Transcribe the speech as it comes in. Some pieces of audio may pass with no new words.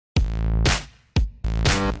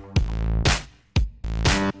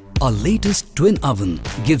Our latest twin oven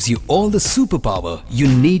gives you all the superpower you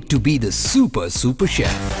need to be the super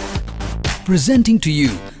chef. Presenting to you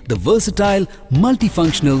the versatile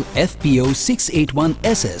multifunctional FPO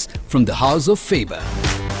 681SS from the house of Faber.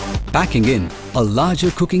 Packing in a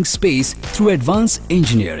larger cooking space through advanced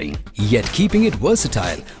engineering, yet keeping it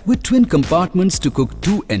versatile with twin compartments to cook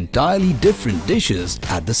two entirely different dishes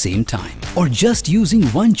at the same time. Or just using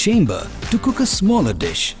one chamber to cook a smaller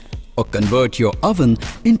dish. Or convert your oven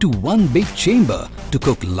into one big chamber to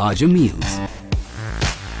cook larger meals.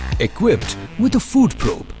 Equipped with a food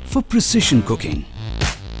probe for precision cooking.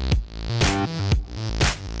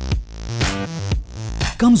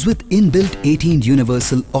 Comes with inbuilt 18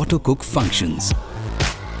 universal auto cook functions.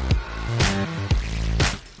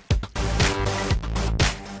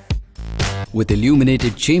 With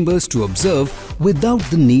illuminated chambers to observe without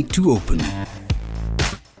the need to open.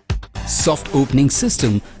 Soft opening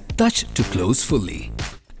system, touch to close fully.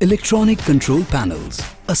 Electronic control panels,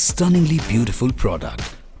 a stunningly beautiful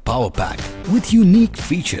product. Power packed with unique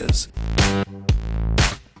features.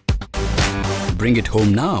 Bring it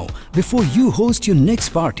home now before you host your next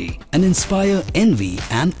party and inspire envy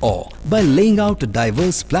and awe by laying out a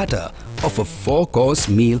diverse platter of a 4-course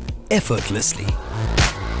meal effortlessly.